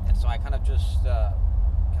off, and so I kind of just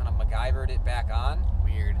kind of MacGyvered drivered it back on.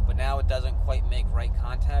 Weird. But now it doesn't quite make right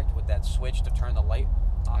contact with that switch to turn the light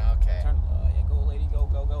on. Okay. Yeah, go, lady, go.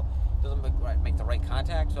 Doesn't make the right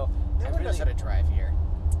contact. So No one knows how to drive here.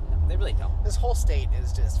 They really don't. This whole state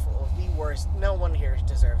is just full of the worst. No one here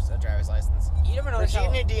deserves a driver's license. You never notice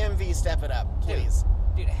Virginia DMV, step it up, please.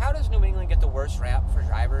 Dude, how does New England get the worst rap for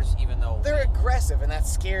drivers, even though... They're aggressive, and that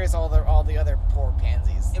scares all the other poor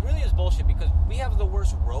pansies. It really is bullshit, because we have the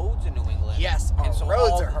worst roads in New England. Yes, our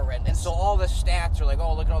roads are horrendous. And so all the stats are like,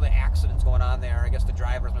 oh, look at all the accidents going on there. I guess the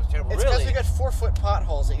drivers must be terrible. It's because we got 4-foot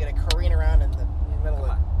potholes that you gotta careen around in the middle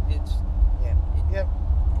of it. It's... Yeah. Yep.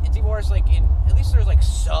 It's even worse, like, at least there's, like,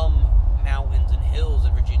 some mountains and hills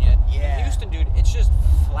in Virginia. Yeah. In Houston, dude, it's just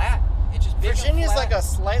flat. It's just big. Virginia's like a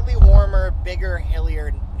slightly warmer, bigger,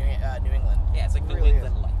 hillier New England. Yeah, it's like New really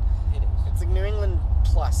England light. It is. It's like New England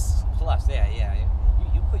plus. Plus, yeah.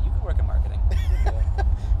 You could work in marketing.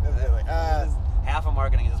 Really. Half of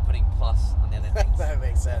marketing is just putting plus on the other things. That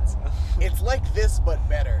makes sense. It's like this, but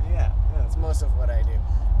better. Yeah. That's most of what I do.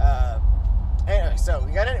 Anyway, so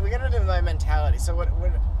we got into my mentality. So what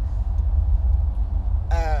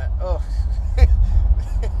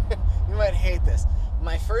you might hate this.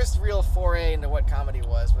 My first real foray into what comedy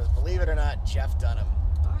was, believe it or not, Jeff Dunham.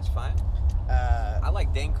 Oh, that's fine. I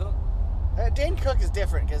like Dane Cook. Dane Cook is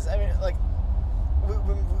different because, I mean, like,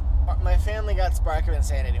 my family got Spark of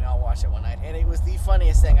Insanity and I watched it one night, and it was the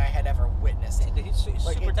funniest thing I had ever witnessed. He's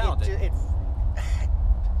super talented.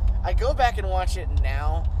 I go back and watch it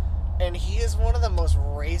now, and he is one of the most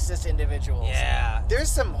racist individuals. Yeah. There's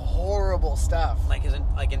some horrible stuff. Like his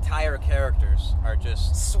entire characters are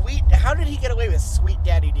just... Sweet. How did he get away with Sweet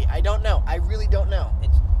Daddy D? I don't know. I really don't know.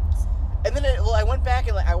 And then I went back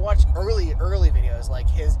and I watched early videos, like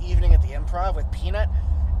his Evening at the Improv with Peanut,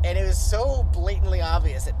 and it was so blatantly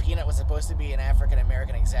obvious that Peanut was supposed to be an African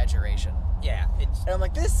American exaggeration. Yeah. And I'm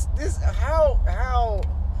like, this how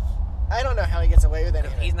I don't know how he gets away with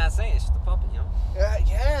anything. He's not saying it's just a puppet, you know.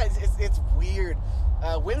 Yeah, it's weird.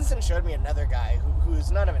 Winston showed me another guy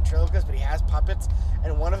who's not a ventriloquist, but he has puppets,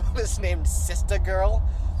 and one of them is named Sista Girl.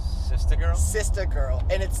 Sista Girl? Sista Girl.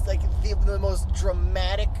 And it's like the most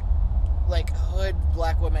dramatic, like, hood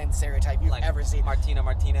black woman stereotype you've ever seen. Martina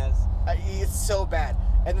Martinez. It's so bad.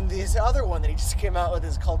 And then this other one that he just came out with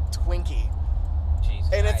is called Twinkie.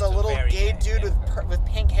 Jesus. And it's a little gay dude with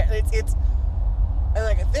pink hair. It's and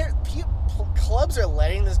like clubs are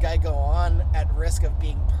letting this guy go on at risk of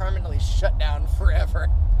being permanently shut down forever.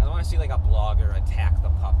 I want to see like a blogger attack the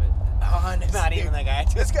puppet. Honestly, not even the guy.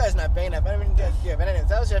 This guy's not paying up. I mean, yeah. But anyways,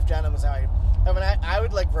 that was Jeff Dunham. Was how I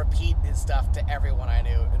would like repeat his stuff to everyone I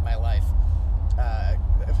knew in my life.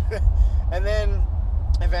 And then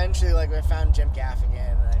eventually, like, I found Jim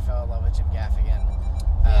Gaffigan, and I fell in love with Jim Gaffigan.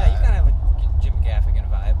 Yeah, you kind of have a Jim Gaffigan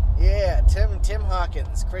vibe. Yeah, Tim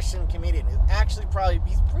Hawkins, Christian comedian. Actually,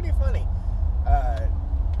 he's pretty funny.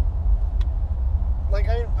 Like,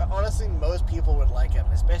 I mean, honestly, most people would like him,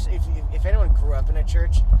 especially if anyone grew up in a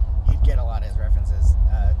church, you'd get a lot of his references.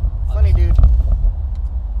 Funny dude.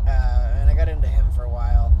 And I got into him for a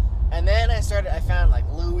while. And then I found, like,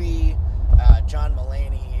 Louis, John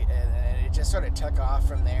Mulaney, and it just sort of took off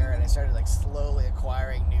from there, and I started, like, slowly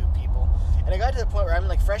acquiring new people. And I got to the point where I'm,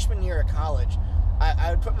 like, freshman year of college,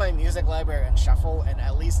 I would put my music library on shuffle, and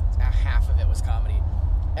at least half of it was comedy.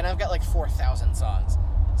 And I've got, like, 4,000 songs.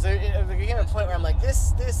 So it became a point where I'm like,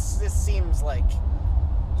 this seems like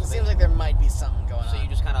there might be something going on. So you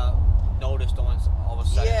just kind of noticed the ones all of a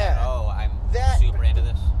sudden. Yeah. Like, oh, I'm super into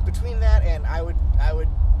this. Between that and I would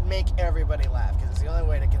make everybody laugh because it's the only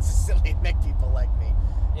way to consistently make people like me.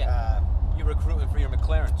 Yeah. You're recruiting for your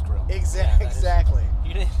McLaren's crew. Exactly.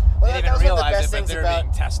 You didn't That even was one of the realize best it, but things they're about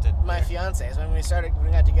being tested. My fiance is when we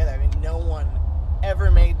got together. I mean, no one ever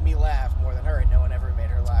made me laugh more than her, and no one ever made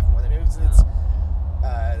her laugh more than me.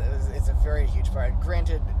 It's a very huge part.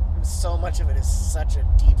 Granted, so much of it is such a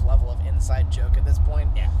deep level of inside joke at this point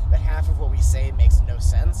that half of what we say makes no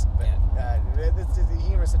sense. But the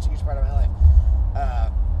humor is such a huge part of my life.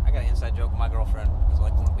 I got an inside joke with my girlfriend because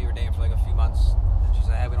like when we were dating for like a few months, and she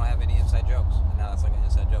said, "Hey, we don't have any inside jokes," and now that's like an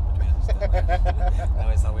inside joke between us. I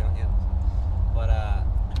always thought we don't. But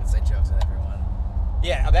inside jokes with everyone.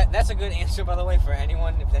 Yeah, that's a good answer, by the way, for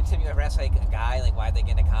anyone. If anytime you ever ask like a guy like why they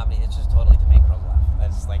get into comedy, it's just totally to make girls laugh.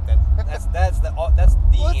 That's like that's the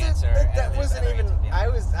answer. That wasn't even.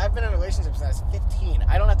 I've been in relationships since I was 15.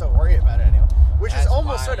 I don't have to worry about it anymore, which is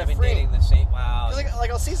almost sort of freeing. Dating the same. Wow. Like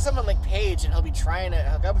I'll see someone like Paige, and he'll be trying to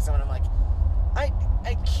hook up with someone. I'm like, I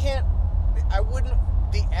can't. I wouldn't.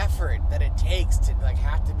 The effort that it takes to like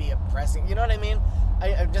have to be impressing. You know what I mean?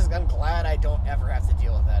 I'm glad I don't ever have to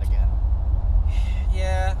deal with that again.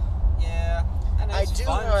 Yeah. And I do,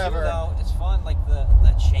 however. like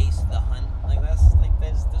the chase, the hunt, like that's like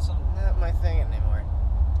there's some. Not my thing anymore.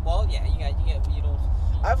 Well, yeah, you don't.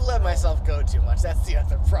 I've let myself go too much. That's the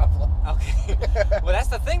other problem. Okay. Well, that's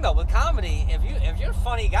the thing though with comedy. If you're a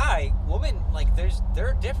funny guy, women like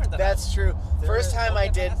they're different than That's us. true. They're- First time they'll I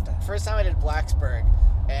get did past that. Blacksburg,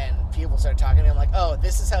 and people started talking to me. I'm like, oh,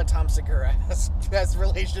 this is how Tom Segura has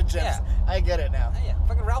relationships. Yeah. I get it now. Yeah,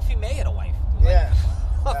 fucking Ralphie May had a wife. Like, Yeah.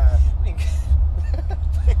 I mean,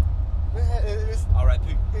 It was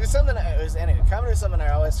R.I.P. It was something. Anyway. Comedy was something I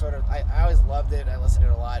always I always loved it. I listened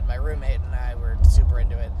to it a lot. My roommate and I were super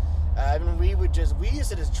into it. I mean, we used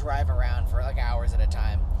to just drive around for like hours at a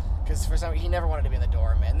time, because he never wanted to be in the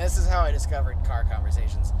dorm, and this is how I discovered car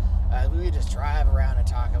conversations. We would just drive around and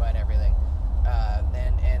talk about everything,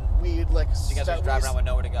 and we'd like. So you guys just drive around with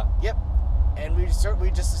nowhere to go. Yep. And we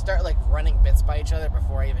just start like running bits by each other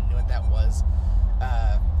before I even knew what that was.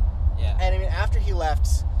 Yeah. And I mean, after he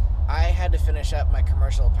left, I had to finish up my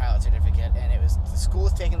commercial pilot certificate, and the school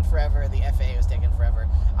was taking forever, the FAA was taking forever.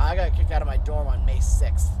 I got kicked out of my dorm on May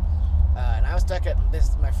 6th, and I was stuck at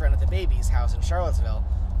my friend at the baby's house in Charlottesville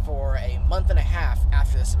for a month and a half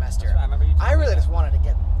after the semester. That's right, I remember you I telling me really that. just wanted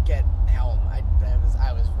to get home.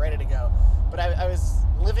 I was ready to go, but I was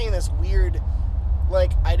living in this weird,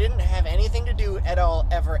 like, I didn't have anything to do at all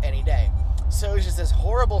ever any day. So it was just this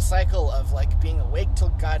horrible cycle of like being awake till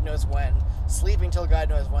God knows when, sleeping till God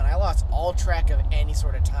knows when. I lost all track of any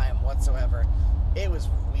sort of time whatsoever. It was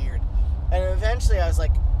weird. And eventually I was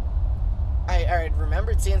like, I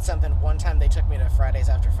remembered seeing something one time. They took me to Fridays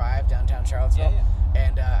After 5 downtown Charlottesville. Yeah.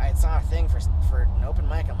 And I saw a thing for an open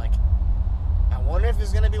mic. I'm like, I wonder if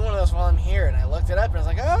there's going to be one of those while I'm here. And I looked it up and I was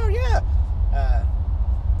like, oh yeah.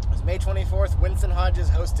 It was May 24th. Winston Hodges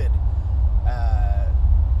hosted.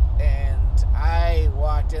 And I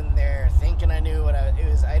walked in there thinking I knew what it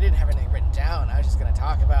was. I didn't have anything written down. I was just going to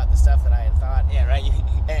talk about the stuff that I had thought. Yeah, right.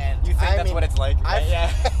 And you think that's what it's like? Right?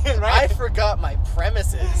 I Right? forgot my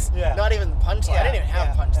premises. Yeah. Not even the punchline. I didn't even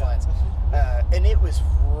have punchlines. And it was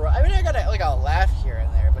rough. I mean, I got a laugh here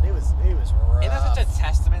and there, but it was rough. And that's such a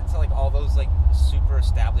testament to like all those like super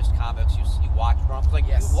established comics you watch growing up. Like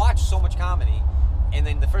Yes. you watch so much comedy, and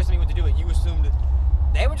then the first time you went to do it, you assumed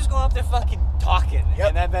they were just going up there fucking talking.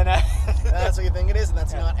 Yep. And then That's what you think it is, and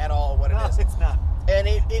that's not at all what it no, is. it's not. And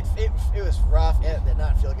it was rough. It did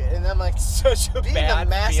not feel good. And I'm like, Such a being bad the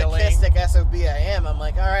masochistic SOB I am, I'm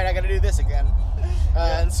like, all right, I got to do this again.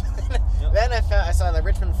 And so then I saw the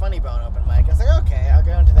Richmond Funny Bone open mic. I was like, okay, I'll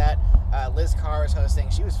go into that. Liz Carr was hosting.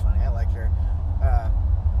 She was funny. I liked her.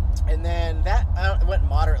 And then that went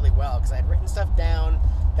moderately well because I had written stuff down.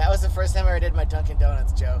 That was the first time I ever did my Dunkin'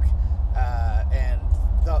 Donuts joke. And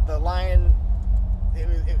the line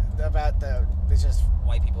about it's just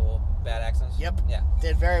White people with bad accents. Yep. Yeah.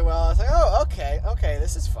 did very well. I was like, oh, okay,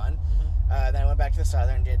 this is fun. Then I went back to the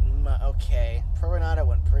Southern, did okay. Pro Renata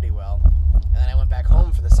went pretty well. And then I went back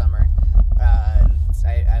home for the summer. And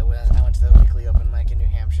I went to the weekly open mic in New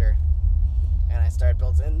Hampshire. And I started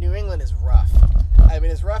building. And New England is rough. I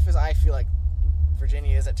mean, as rough as I feel like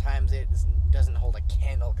Virginia is at times, it doesn't hold a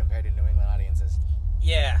candle compared to New England audiences.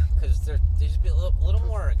 Yeah, because they're just a little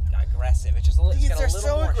more aggressive. It's just a little. It's got They're a little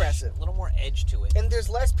so more aggressive. A little more edge to it. And there's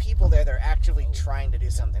less people there that are actively trying to do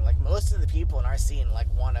something. Like most of the people in our scene, like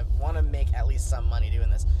want to make at least some money doing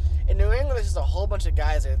this. In New England, there's just a whole bunch of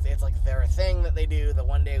guys. It's like their thing that they do the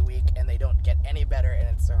one day a week, and they don't get any better, and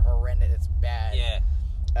it's horrendous. It's bad. Yeah.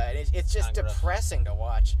 And it's just Not good. depressing to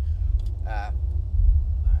watch.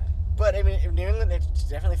 But I mean, in New England, it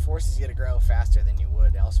definitely forces you to grow faster than you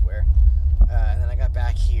would elsewhere. And then I got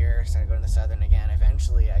back here, started going to the Southern again.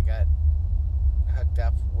 Eventually, I got hooked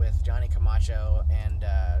up with Johnny Camacho and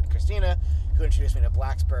Christina, who introduced me to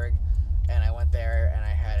Blacksburg. And I went there, and I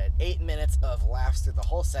had 8 minutes of laughs through the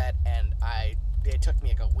whole set, and it took me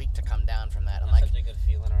like a week to come down from that. I'm That's like, such a good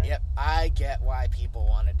feeling, right? yep, I get why people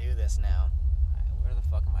want to do this now. Where the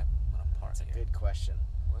fuck am I gonna park That's a here? good question.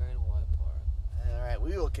 Where do I park? All right,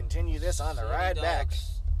 we will continue this on the City ride back.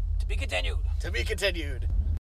 Dogs. To be continued. To be continued.